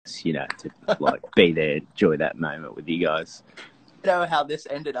you know, to like be there, enjoy that moment with you guys. I don't know how this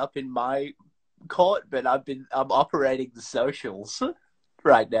ended up in my court, but I'm operating the socials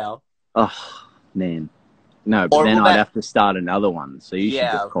right now. Oh man, no, but then I'd have to start another one. So you should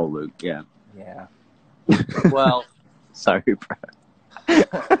just call Luke. Yeah. Yeah. Well, sorry, bro.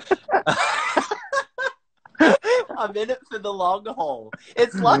 I'm in it for the long haul.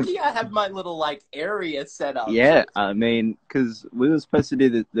 It's lucky I have my little like area set up. Yeah, I mean, because we were supposed to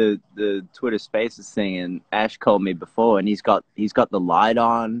do the Twitter Spaces thing, and Ash called me before, and he's got the light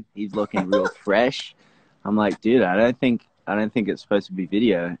on. He's looking real fresh. I'm like, dude, I don't think it's supposed to be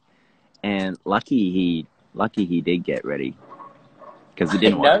video. And lucky he did get ready because he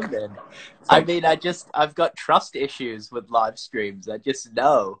didn't want. Man. I mean, I've got trust issues with live streams. I just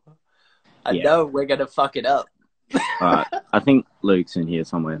know. I know we're gonna fuck it up. I think Luke's in here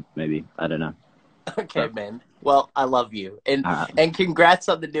somewhere. Maybe, I don't know. Okay, man. Well, I love you, and congrats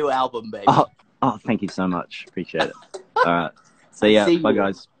on the new album, baby. Oh, thank you so much. Appreciate it. All right. So yeah, bye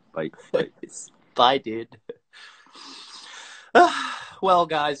guys. Bye. Bye, dude. Well,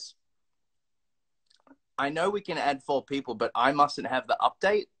 guys, I know we can add 4 people, but I mustn't have the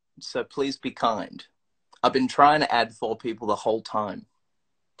update, so please be kind. I've been trying to add 4 people the whole time.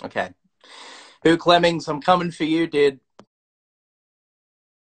 Okay. Who Clemmings, I'm coming for you, dude.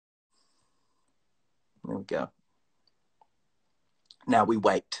 There we go. Now we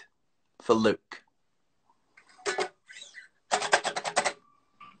wait for Luke.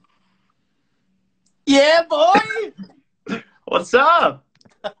 Yeah, boy! What's up?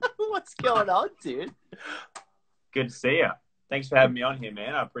 What's going on, dude? Good to see you. Thanks for having me on here,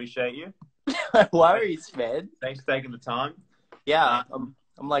 man. I appreciate you. No worries, man. Thanks for taking the time. Yeah, I'm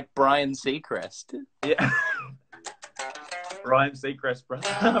like Brian Seacrest. Yeah. Brian Seacrest,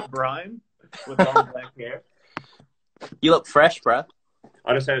 brother. Brian with long black hair. You look fresh, bro.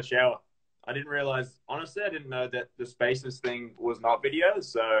 I just had a shower. I didn't realize, honestly, I didn't know that the Spaces thing was not video,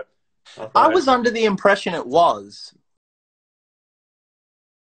 so I was under the impression it was.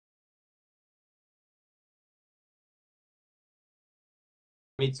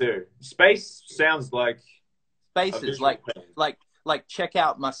 Me too. Space sounds like Spaces, like check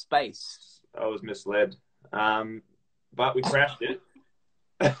out my space. I was misled. But we crashed it.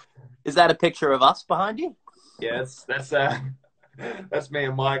 Is that a picture of us behind you? Yes, that's me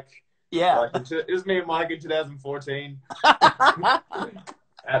and Mike. Yeah. It was me and Mike in 2014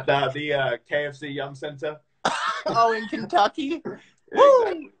 at the KFC Yum Center. Oh, in Kentucky? Yeah,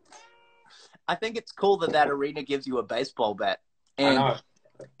 exactly. I think it's cool that arena gives you a baseball bat. And, I know.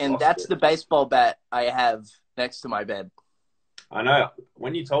 And that's the baseball bat I have next to my bed. I know.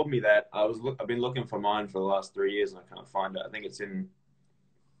 When you told me that, I've been looking for mine for the last 3 years and I can't find it. I think it's in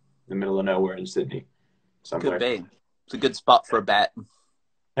the middle of nowhere in Sydney somewhere. Could be. It's a good spot for a bat.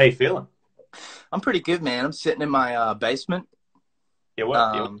 How you feeling? I'm pretty good, man. I'm sitting in my basement. Yeah,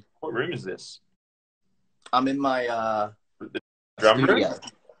 what room is this? I'm in my the drum studio. room?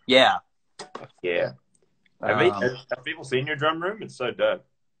 Yeah. Yeah. Have people seen your drum room? It's so dope.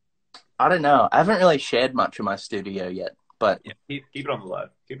 I don't know. I haven't really shared much of my studio yet, but yeah, keep it on the low.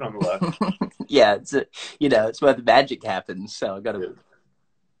 Keep it on the low. Yeah, it's where the magic happens. So I got to.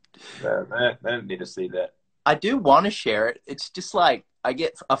 I don't need to see that. I do want to share it. It's just like I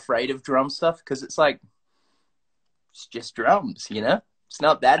get afraid of drum stuff because it's like it's just drums, you know. It's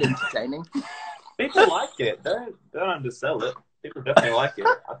not that entertaining. People like it. Don't undersell it. People definitely like it.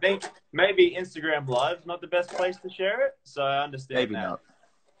 I think maybe Instagram Live's not the best place to share it, so I understand maybe that. Not.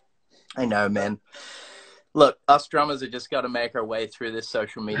 I know, man. Look, us drummers have just got to make our way through this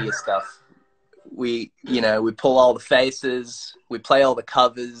social media stuff. We pull all the faces, we play all the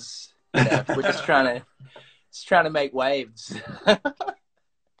covers. We're just trying to make waves.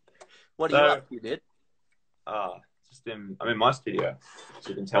 What are you up to, dude? I'm in my studio, as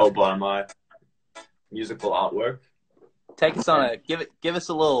you can tell by my musical artwork. Take us on give us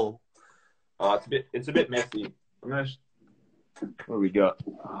a little. It's a bit messy. What do we got?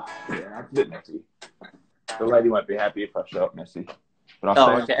 Yeah, it's a bit messy. The lady won't be happy if I show up messy. But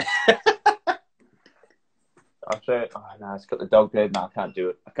okay. I'll show it. Oh no, it's got the dog bed. No, I can't do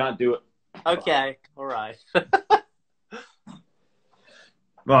it. Okay, all right.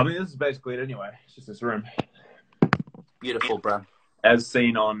 Well, I mean, this is basically it anyway. It's just this room. Beautiful, bro. As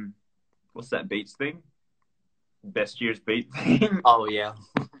seen on, what's that Beats thing? Best Year's Beat thing. Oh, yeah.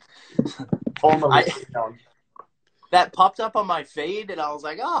 That popped up on my feed, and I was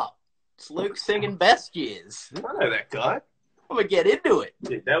like, oh, it's Luke singing Best Years. I know that guy. I'm going to get into it.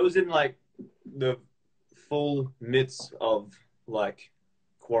 Dude, that was in, like, the full midst of, like,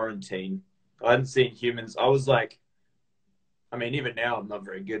 quarantine. I hadn't seen humans. I was, like, I mean, even now I'm not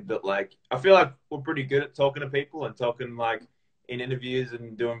very good, but like I feel like we're pretty good at talking to people and talking like in interviews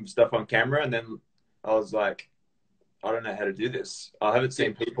and doing stuff on camera. And then I was like, I don't know how to do this. I haven't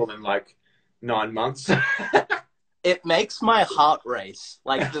seen people in like 9 months. It makes my heart race.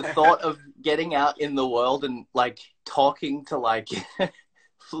 Like the thought of getting out in the world and like talking to like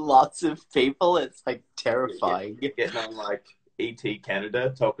lots of people, it's like terrifying. Getting on like ET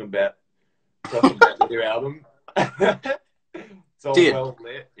Canada talking about the new album. It's all Dude. well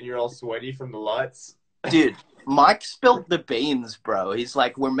lit and you're all sweaty from the lights. Dude, Mike spilled the beans, bro. He's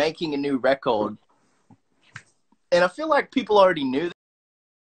like, we're making a new record. And I feel like people already knew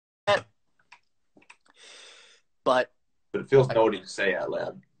that. But it feels naughty to say out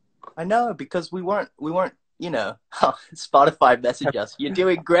loud. I know, because we weren't, you know, Spotify message us. You're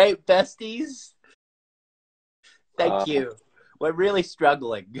doing great, besties. Thank you. We're really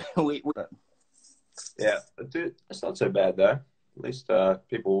struggling. Yeah, dude, it's not so bad though. At least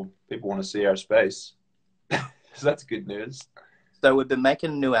people want to see our space. So that's good news. So we've been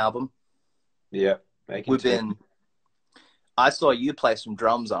making a new album. Yeah, I saw you play some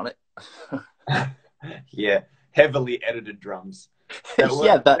drums on it. Yeah, heavily edited drums.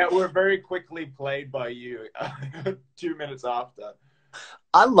 That were very quickly played by you 2 minutes after.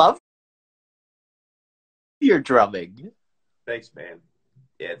 I love your drumming. Thanks, man.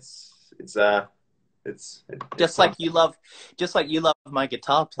 Yeah, it's just like you love my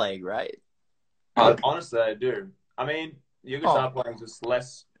guitar playing, right? Honestly, I do. I mean, your guitar playing is just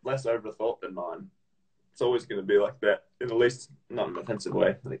less overthought than mine. It's always going to be like that, at least not in an offensive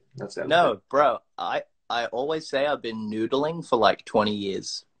way. Like, that sounds no, good. Bro. I always say I've been noodling for like 20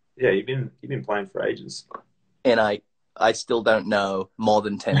 years. Yeah, you've been playing for ages, and I still don't know more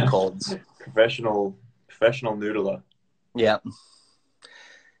than 10 chords. Professional noodler. Yeah,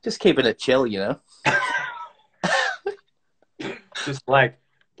 just keeping it chill, you know. Just like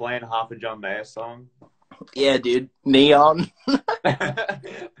playing half a John Mayer song. Yeah, dude. Neon. What a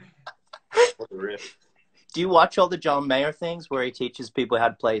riff. Do you watch all the John Mayer things where he teaches people how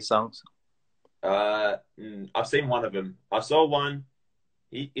to play songs? I've seen one of them. I saw one.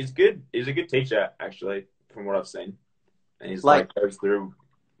 He's good. He's a good teacher, actually, from what I've seen. And he's like goes through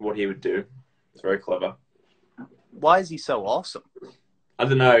what he would do. It's very clever. Why is he so awesome? I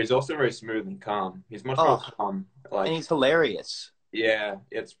don't know. He's also very smooth and calm. He's much more calm. Like, and he's hilarious. Yeah,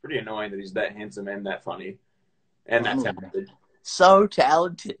 it's pretty annoying that he's that handsome and that funny, and that talented. So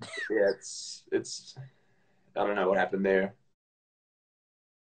talented. Yeah, it's. I don't know what happened there.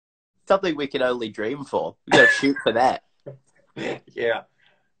 Something we can only dream for. We gotta shoot for that. Yeah,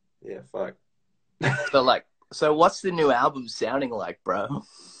 fuck. So what's the new album sounding like, bro?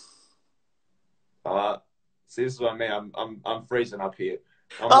 See, this is what I mean. I'm freezing up here.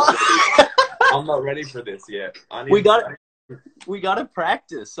 I'm not ready for this yet. We gotta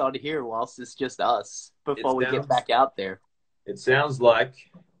practice on here whilst it's just us before we get back out there. It sounds like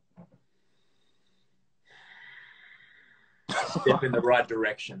step in the right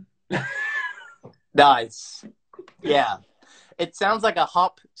direction. Nice. Yeah. It sounds like a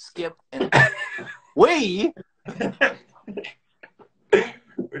hop, skip, and we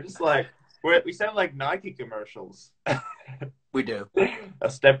We're just like we sound like Nike commercials. We do. A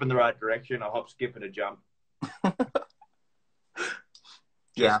step in the right direction, a hop, skip, and a jump.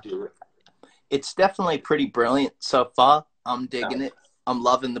 Yeah. It's definitely pretty brilliant so far. I'm digging it. I'm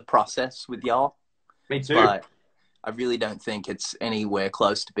loving the process with y'all. Me too. But I really don't think it's anywhere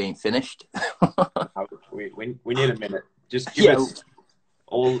close to being finished. we need a minute. Just give us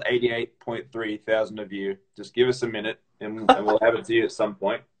all 88.3 thousand of you. Just give us a minute, and we'll have it to you at some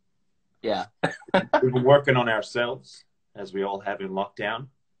point. Yeah. We've been working on ourselves, as we all have in lockdown.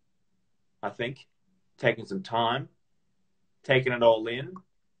 I think taking some time, taking it all in.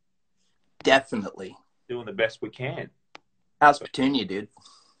 Definitely. Doing the best we can. How's Petunia, dude?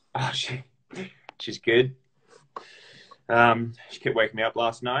 Oh, she's good. She kept waking me up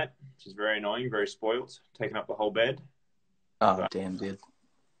last night. She's very annoying, very spoiled, taking up the whole bed. Oh, damn, dude.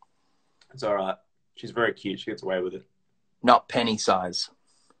 It's all right. She's very cute. She gets away with it. Not Penny size.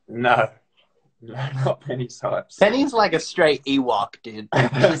 No, not Penny size. Penny's like a straight Ewok, dude.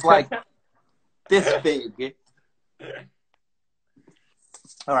 She's like this big.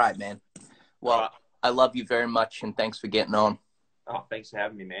 All right, man. Well, I love you very much, and thanks for getting on. Oh, thanks for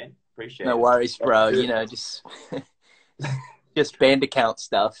having me, man. Appreciate it. No worries, bro. You know, just band account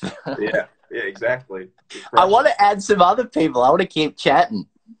stuff. Yeah, exactly. I want to add some other people. I want to keep chatting.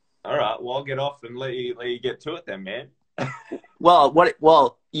 All right. Well, I'll get off and let you get to it then, man.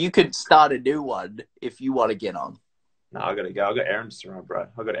 Well, you could start a new one if you want to get on. No, I gotta go. I got errands to run, bro.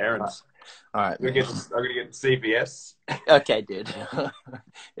 I got errands. All right. I'm gonna get CVS. Okay, dude.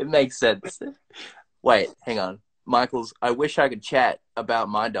 It makes sense. Wait, hang on. Michael's, I wish I could chat about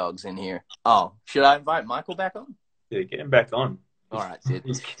my dogs in here. Oh, should I invite Michael back on? Yeah, get him back on. All right, dude.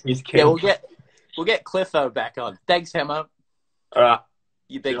 He's Yeah, we'll get Cliffo back on. Thanks, Hemo. All right.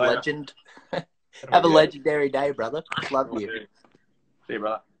 You big See you later. legend. Have a legendary day, brother. Love you. See you,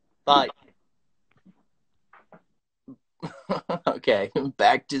 brother. Bye. Okay,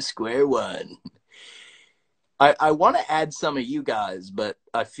 back to square one. I want to add some of you guys, but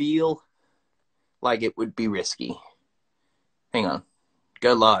I feel like it would be risky. Hang on.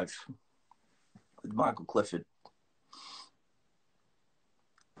 Go live with Michael Clifford.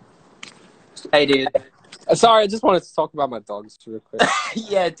 Hey, dude. Sorry, I just wanted to talk about my dogs real quick.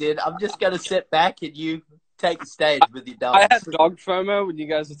 Yeah, dude. I'm just going to sit back and you take the stage with your dogs. I had dog FOMO when you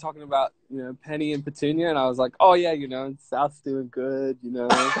guys were talking about, Penny and Petunia, and I was like, oh, yeah, South's doing good,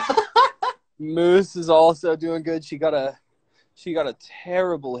 Moose is also doing good. She got a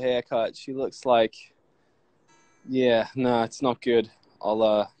terrible haircut. She looks like, it's not good.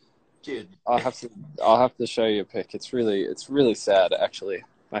 Dude. I'll have to show you a pic. It's really sad, actually.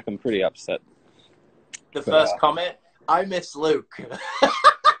 Like, I'm pretty upset. The first comment, I miss Luke.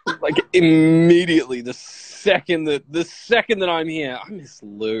 Like immediately, the second that I'm here, I miss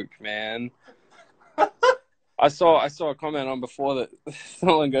Luke, man. I saw a comment on before that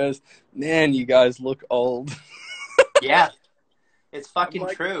someone goes, "Man, you guys look old." Yeah, it's fucking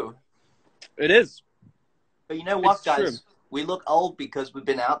true. It is. But you know what, It's guys? true. We look old because we've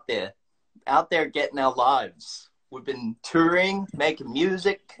been out there getting our lives. We've been touring, making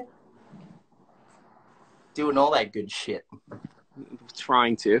music, doing all that good shit.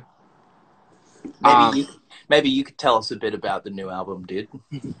 Trying to. Maybe you could tell us a bit about the new album, dude.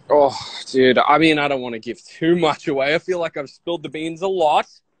 Oh, dude. I mean, I don't want to give too much away. I feel like I've spilled the beans a lot,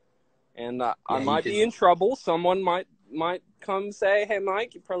 and I might be in trouble. Someone might come say, "Hey,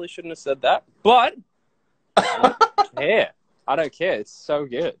 Mike, you probably shouldn't have said that." But I don't care. I don't care. It's so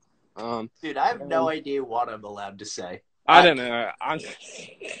good. Dude, I have no idea what I'm allowed to say. I don't know. I'm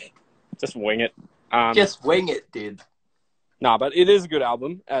just wing it. Just wing it, dude. Nah, but it is a good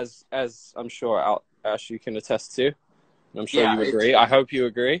album, as I'm sure Ash you can attest to. I'm sure you agree. I hope you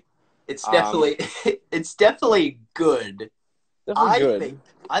agree. It's definitely it's definitely good. Definitely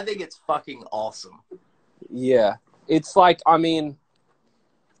I think it's fucking awesome. Yeah, it's like it's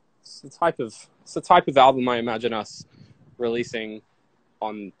the type of album I imagine us releasing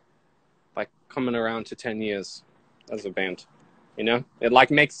on, like, coming around to 10 years as a band. It like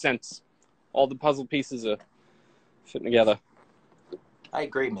makes sense. All the puzzle pieces are fitting together. I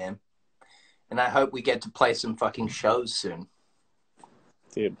agree, man. And I hope we get to play some fucking shows soon.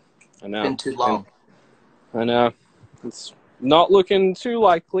 Dude, I know. It's been too long. I know. It's not looking too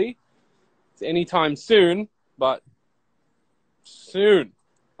likely anytime soon, but soon.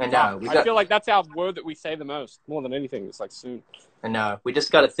 I know. I feel like that's our word that we say the most, more than anything. It's like soon. I know. We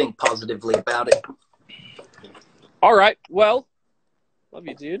just got to think positively about it. All right. Well, love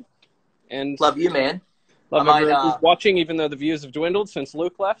you, dude. And love you, man. Love everyone who's watching, even though the views have dwindled since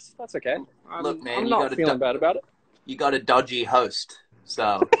Luke left. That's okay. Look, man, I'm not feeling bad about it. You got a dodgy host,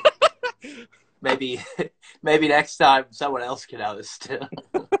 so maybe next time someone else can host.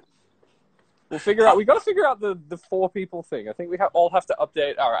 We'll figure out. We got to figure out the 4 people thing. I think we all have to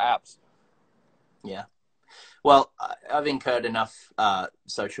update our apps. Yeah. Well, I've incurred enough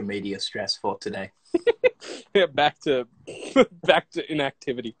social media stress for today. Yeah, back to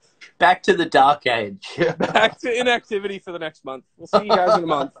inactivity. Back to the dark age. Back to inactivity for the next month. We'll see you guys in a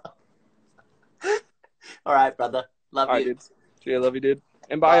month. All right, brother. Love you. All right, dude. Yeah, love you, dude.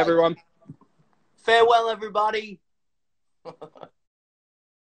 And bye. Everyone. Farewell, everybody.